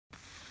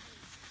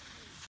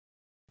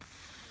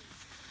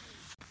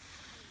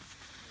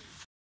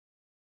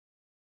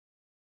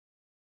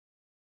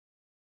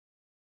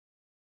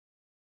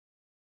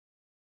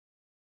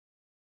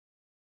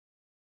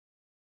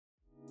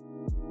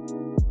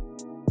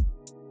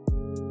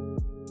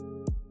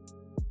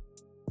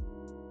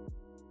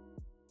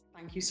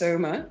Thank you so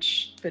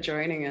much for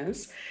joining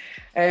us.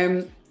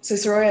 So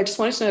Soraya, I just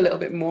wanted to know a little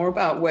bit more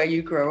about where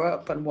you grew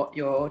up and what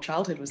your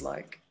childhood was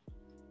like.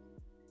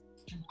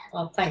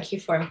 Well, thank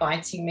you for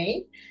inviting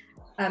me.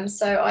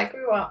 So I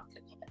grew up,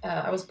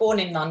 I was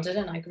born in London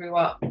and I grew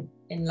up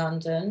in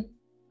London.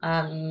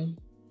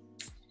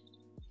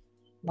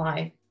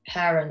 My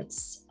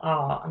parents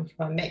I'm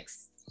from a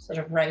mixed sort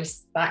of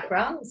race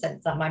background, in the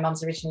sense that my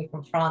mum's originally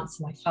from France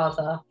and my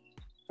father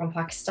from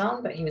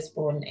Pakistan, but he was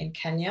born in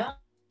Kenya.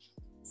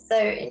 So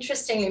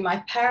interestingly,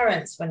 my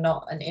parents were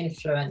not an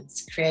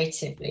influence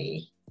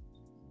creatively.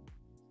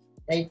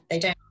 They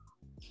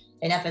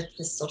never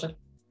just sort of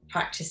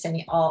practiced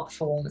any art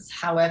forms.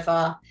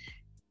 However,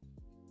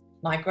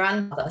 my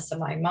grandmother, so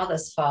my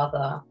mother's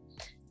father,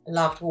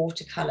 loved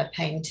watercolor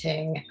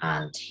painting,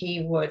 and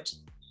he would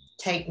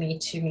take me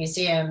to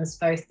museums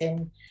both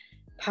in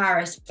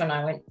Paris when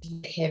I went to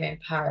visit him in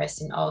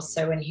Paris, and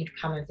also when he'd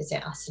come and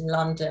visit us in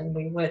London.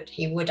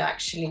 He would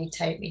actually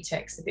take me to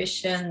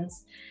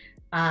exhibitions,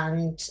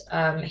 and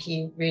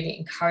he really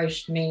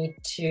encouraged me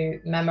to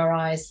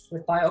memorize the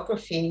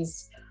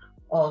biographies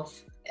of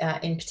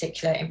in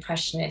particular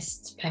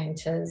impressionist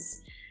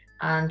painters,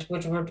 and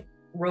would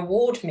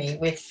reward me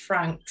with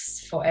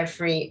francs for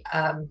every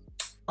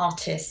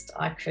artist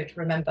I could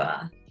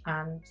remember.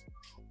 And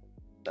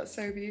that's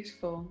so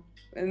beautiful.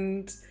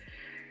 And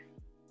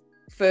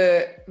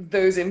for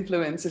those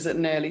influences at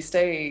an early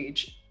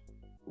stage,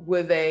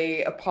 were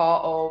they a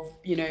part of,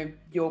 you know,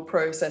 your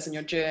process and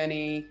your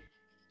journey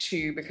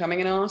to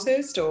becoming an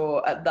artist?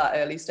 Or at that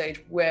early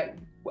stage, at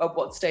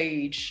what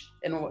stage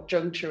and what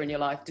juncture in your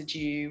life did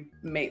you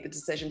make the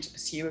decision to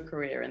pursue a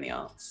career in the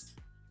arts?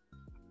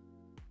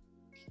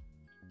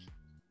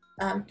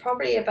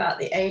 Probably about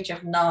the age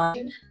of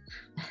 9.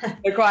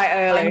 So quite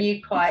early. I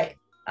knew quite,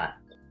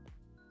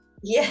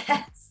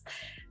 yes.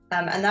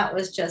 And that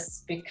was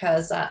just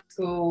because at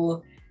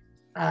school,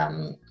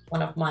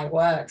 one of my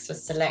works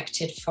was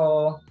selected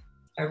for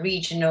a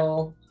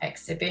regional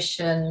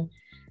exhibition,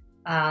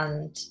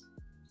 and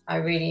I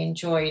really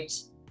enjoyed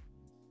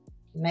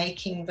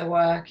making the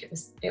work.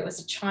 It was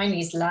a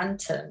Chinese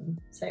lantern,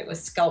 so it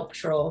was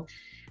sculptural,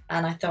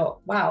 and I thought,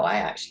 wow, I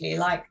actually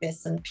like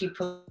this and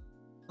people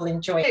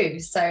enjoy it too.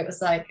 So it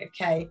was like,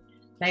 okay,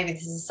 maybe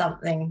this is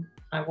something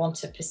I want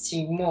to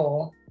pursue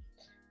more.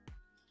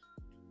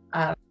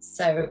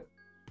 So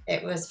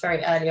it was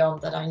very early on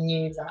that I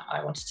knew that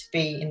I wanted to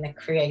be in the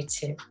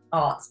creative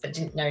arts, but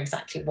didn't know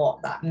exactly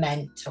what that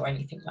meant or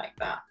anything like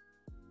that.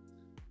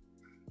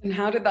 And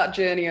how did that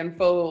journey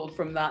unfold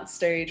from that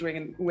stage,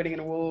 winning an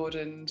award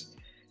and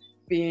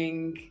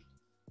being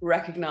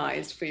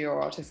recognized for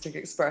your artistic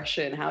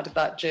expression? How did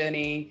that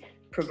journey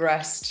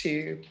progress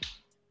to,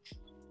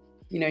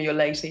 you know, your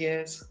later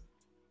years?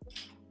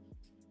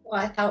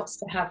 Well, I helped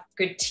to have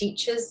good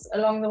teachers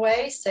along the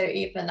way. So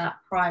even at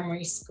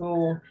primary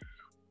school,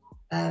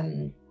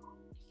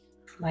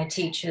 my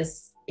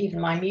teachers, even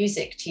my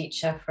music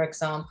teacher, for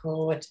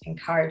example, would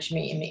encourage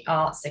me in the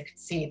arts. They could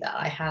see that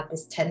I had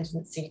this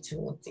tendency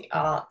towards the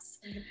arts.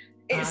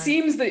 It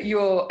seems that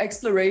your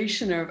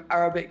exploration of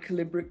Arabic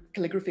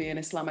calligraphy and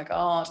Islamic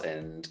art,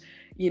 and,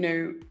 you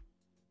know,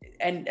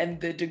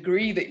 and the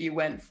degree that you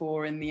went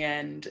for in the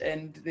end,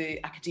 and the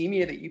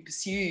academia that you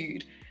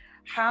pursued,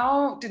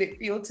 how did it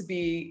feel to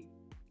be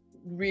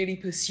really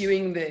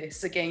pursuing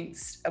this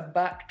against a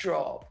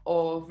backdrop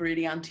of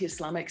really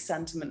anti-Islamic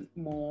sentiment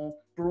more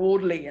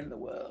broadly in the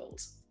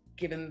world,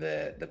 given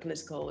the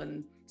political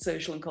and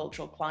social and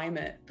cultural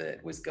climate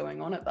that was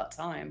going on at that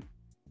time?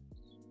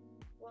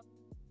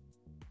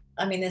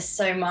 I mean, there's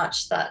so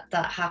much that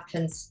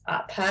happens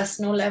at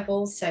personal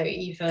level. So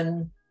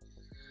even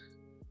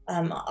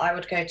I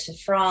would go to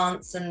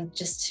France and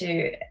just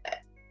to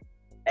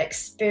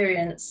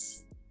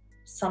experience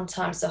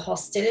sometimes the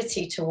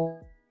hostility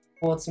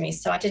towards me.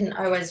 So I didn't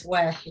always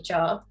wear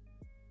hijab,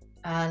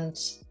 and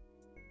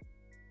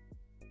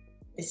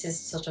this is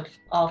sort of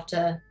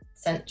after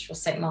Central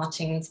St.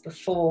 Martin's,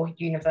 before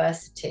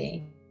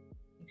university.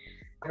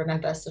 I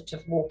remember sort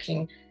of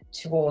walking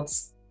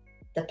towards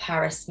the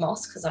Paris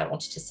mosque because I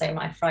wanted to say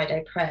my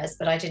Friday prayers,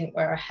 but I didn't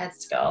wear a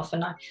headscarf.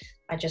 And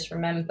I just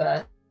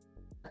remember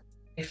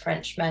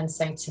French men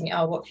saying to me,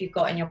 "Oh, what have you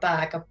got in your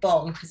bag? A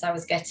bomb?" Because I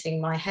was getting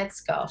my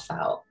headscarf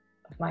out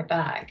of my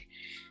bag.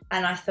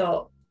 And I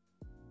thought,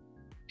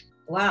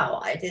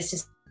 wow, there's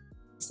just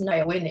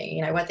no winning,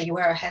 you know, whether you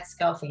wear a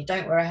headscarf or you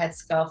don't wear a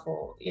headscarf,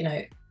 or, you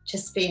know,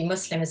 just being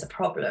Muslim is a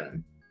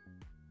problem.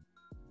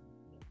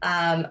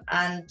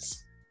 And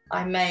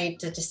I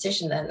made the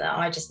decision then that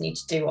I just need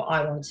to do what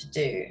I want to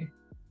do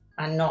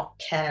and not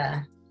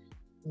care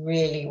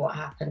really what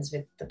happens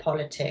with the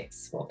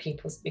politics, what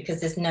people's, because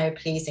there's no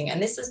pleasing.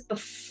 And this was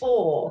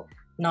before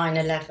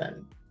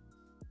 9/11.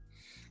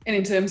 And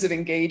in terms of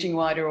engaging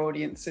wider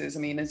audiences,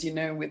 I mean, as you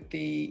know, with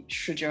the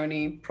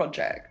Srijoni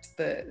project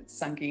that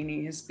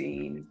Sangini has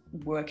been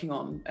working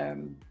on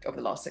over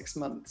the last 6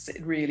 months,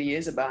 it really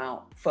is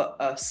about, for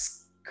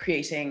us,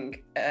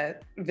 creating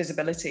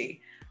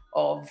visibility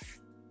of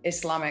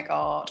Islamic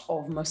art,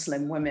 of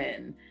Muslim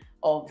women,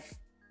 of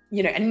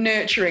you know, a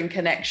nurturing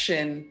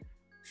connection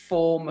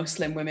for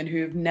Muslim women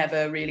who have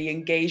never really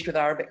engaged with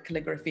Arabic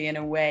calligraphy in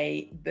a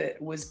way that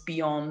was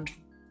beyond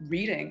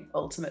reading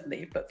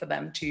ultimately, but for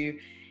them to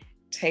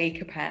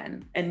take a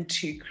pen and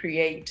to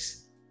create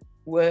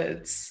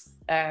words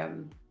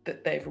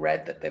that they've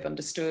read, that they've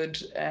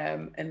understood,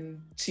 and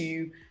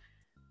to,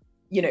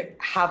 you know,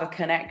 have a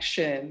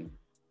connection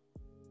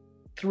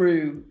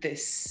through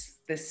this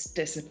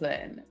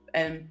discipline,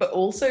 but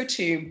also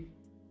to,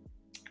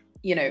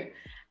 you know,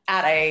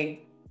 at a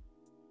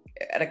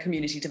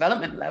community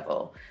development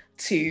level,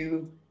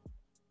 to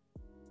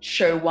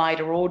show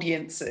wider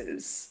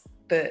audiences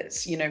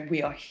that, you know,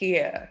 we are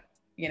here,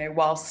 you know,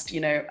 whilst, you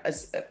know,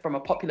 as from a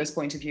populist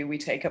point of view, we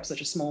take up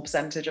such a small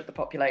percentage of the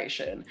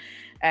population,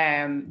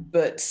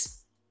 but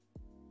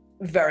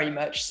very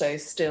much so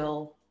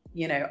still,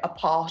 you know, a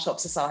part of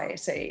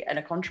society and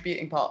a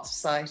contributing part of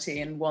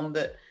society, and one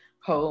that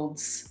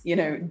holds, you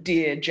know,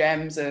 dear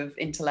gems of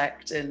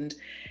intellect and,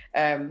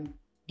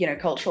 you know,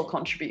 cultural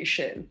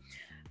contribution.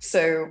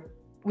 So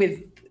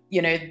with,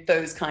 you know,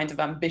 those kinds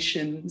of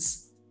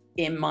ambitions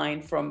in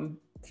mind from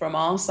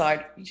our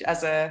side,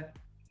 as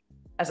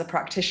a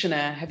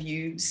practitioner, have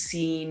you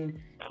seen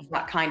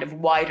that kind of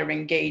wider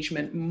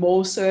engagement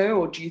more so,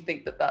 or do you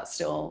think that that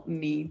still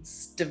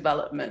needs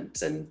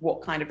development? And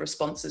what kind of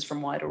responses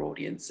from wider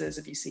audiences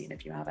have you seen,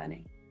 if you have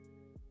any?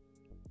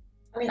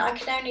 I mean, I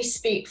can only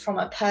speak from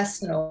a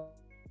personal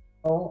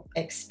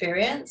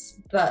experience,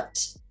 but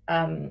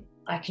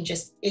I can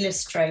just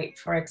illustrate,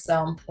 for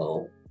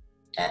example,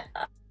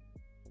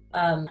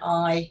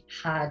 I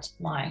had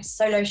my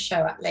solo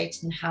show at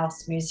Leighton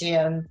House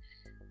Museum,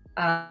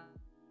 and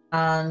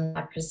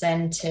I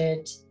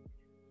presented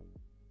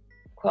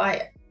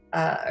quite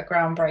a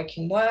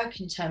groundbreaking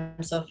work in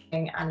terms of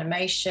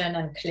animation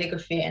and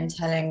calligraphy and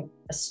telling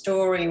a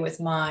story with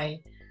my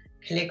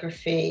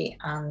calligraphy.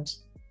 And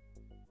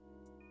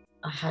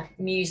I had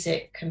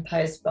music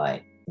composed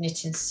by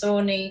Nitin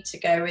Sawhney to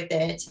go with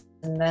it.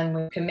 And then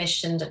we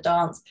commissioned a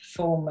dance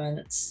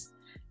performance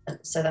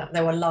so that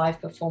there were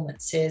live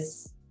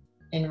performances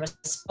in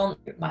response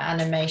to my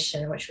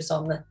animation, which was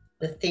on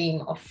the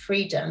theme of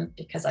freedom,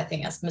 because I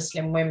think as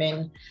Muslim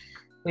women,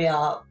 we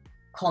are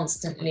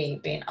constantly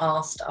being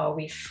asked, are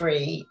we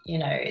free? You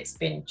know, it's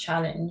been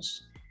challenged.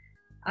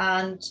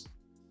 And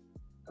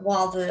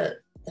while the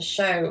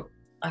show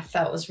I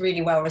felt was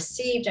really well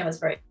received and was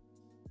very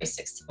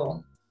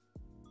successful,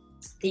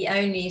 the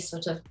only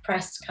sort of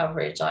press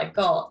coverage I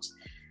got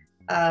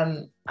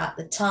at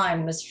the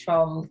time was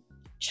from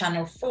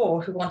Channel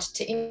 4, who wanted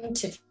to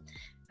interview,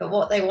 but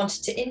what they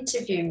wanted to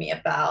interview me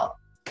about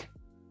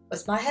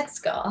was my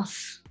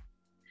headscarf,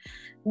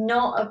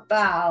 not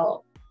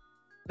about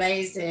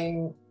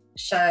amazing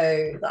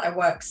show that I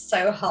worked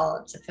so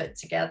hard to put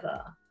together.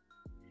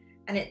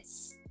 And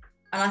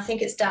I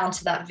think it's down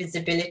to that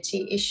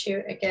visibility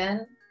issue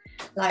again.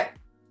 Like,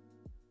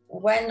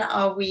 when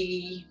are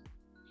we,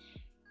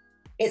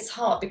 it's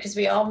hard because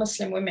we are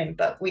Muslim women,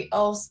 but we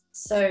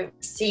also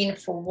seen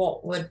for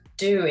what we're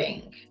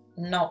doing,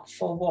 not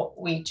for what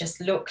we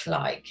just look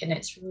like. And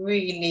it's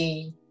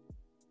really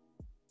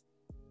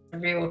a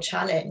real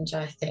challenge,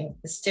 I think,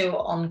 the still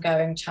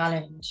ongoing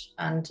challenge.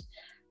 And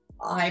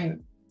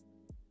I'm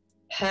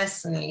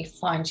personally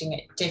finding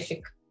it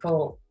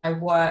difficult. I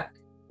work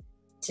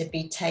to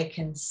be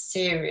taken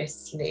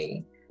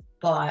seriously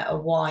by a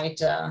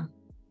wider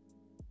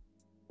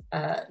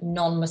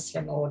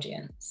non-Muslim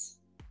audience.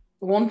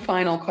 One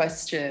final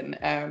question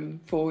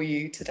for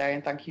you today,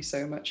 and thank you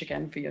so much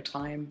again for your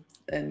time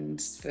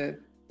and for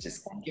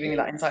just giving me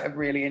that insight. I've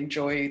really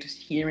enjoyed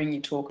hearing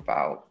you talk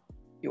about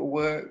your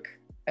work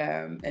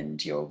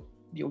and your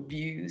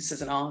views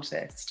as an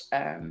artist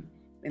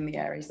in the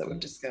areas that we've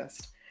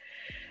discussed.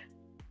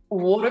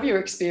 What of your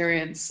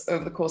experience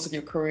over the course of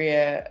your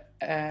career,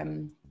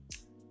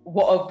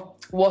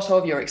 what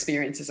of your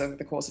experiences over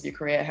the course of your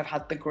career have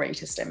had the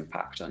greatest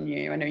impact on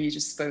you? I know you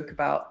just spoke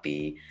about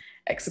the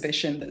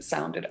exhibition that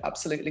sounded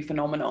absolutely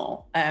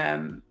phenomenal.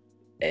 And,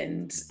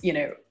 you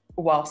know,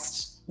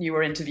 whilst you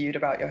were interviewed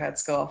about your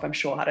headscarf, I'm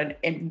sure had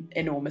an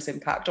enormous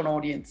impact on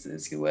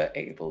audiences who were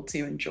able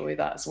to enjoy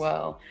that as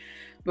well.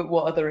 But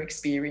what other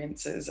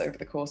experiences over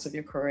the course of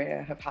your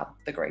career have had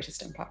the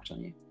greatest impact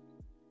on you?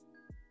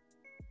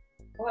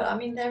 Well, I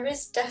mean, there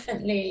is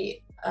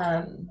definitely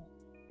an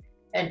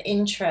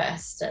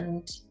interest,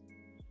 and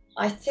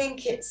I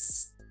think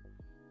it's,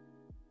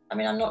 I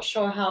mean, I'm not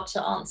sure how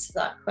to answer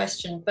that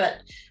question,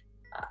 but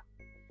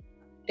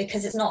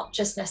because it's not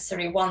just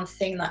necessarily one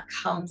thing that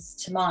comes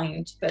to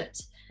mind, but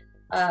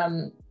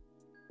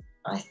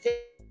I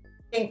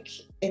think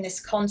in this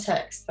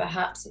context,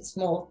 perhaps it's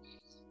more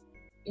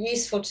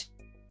useful to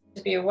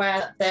be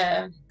aware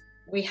that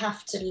we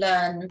have to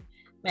learn,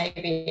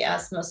 maybe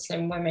as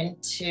Muslim women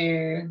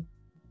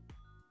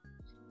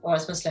or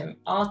as Muslim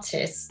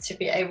artists, to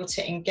be able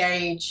to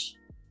engage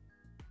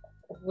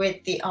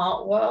with the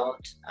art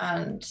world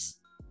and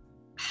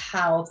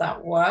how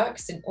that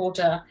works in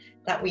order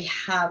that we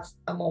have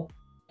a more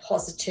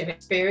positive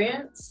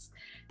experience.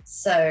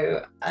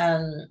 So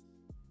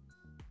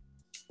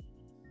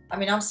I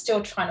mean, I'm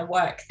still trying to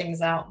work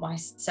things out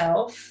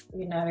myself,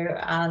 you know,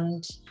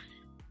 and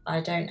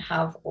I don't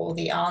have all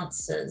the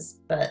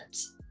answers, but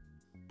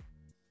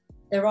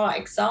there are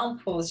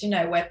examples, you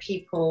know, where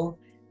people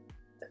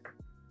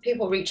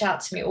reach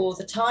out to me all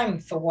the time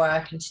for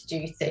work and to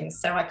do things.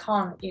 So I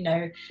can't, you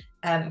know,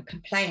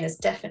 complain. There's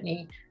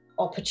definitely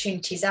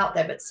opportunities out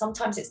there, but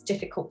sometimes it's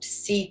difficult to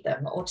see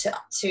them or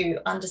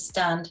to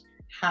understand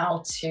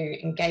how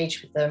to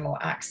engage with them or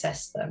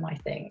access them, I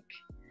think.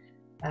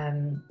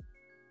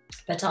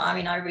 But I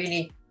mean, I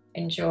really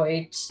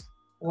enjoyed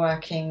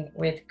working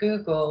with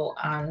Google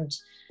and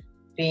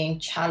being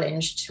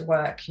challenged to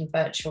work in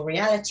virtual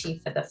reality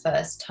for the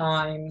first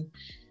time,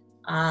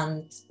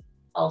 and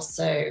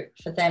also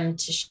for them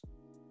to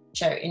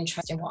show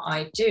interest in what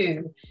I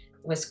do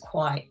was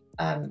quite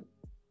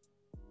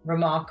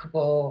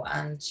remarkable.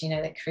 And you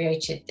know, they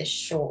created this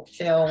short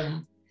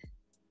film,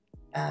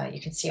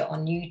 you can see it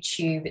on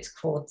YouTube, it's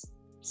called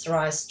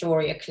Soraya's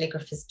Story, A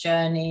Calligrapher's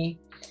Journey,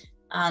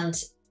 and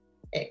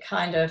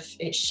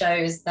it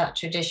shows that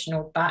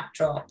traditional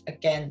backdrop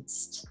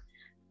against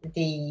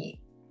the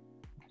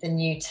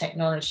new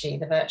technology,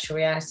 the virtual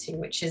reality,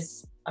 which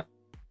is, I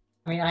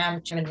mean, I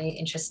am genuinely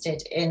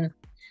interested in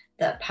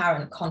the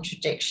apparent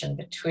contradiction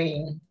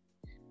between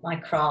my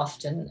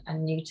craft and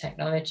new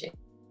technology.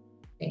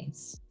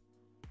 Is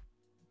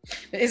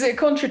it a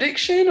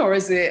contradiction, or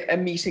is it a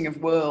meeting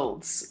of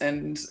worlds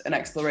and an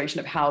exploration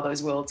of how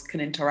those worlds can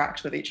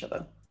interact with each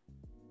other?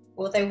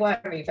 Well, they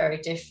work very, very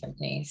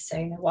differently. So,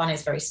 you know, one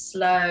is very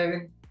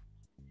slow,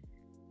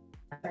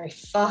 very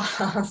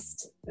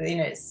fast. You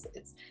know, it's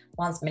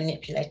one's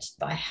manipulated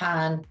by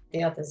hand,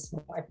 the other's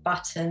by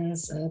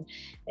buttons, and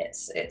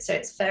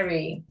it's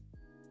very.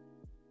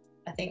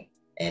 I think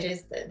it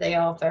is that they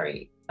are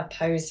very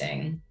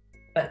opposing,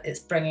 but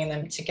it's bringing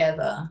them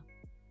together.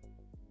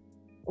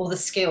 All the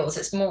skills.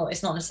 It's not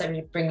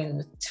necessarily bringing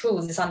the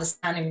tools. It's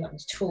understanding that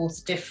the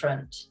tools are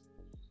different.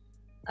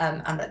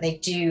 And that they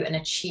do and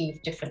achieve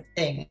different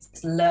things.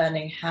 It's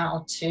learning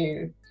how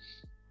to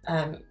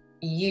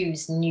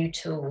use new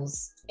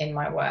tools in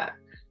my work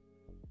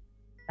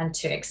and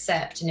to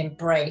accept and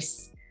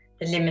embrace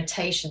the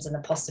limitations and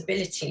the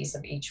possibilities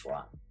of each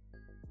one.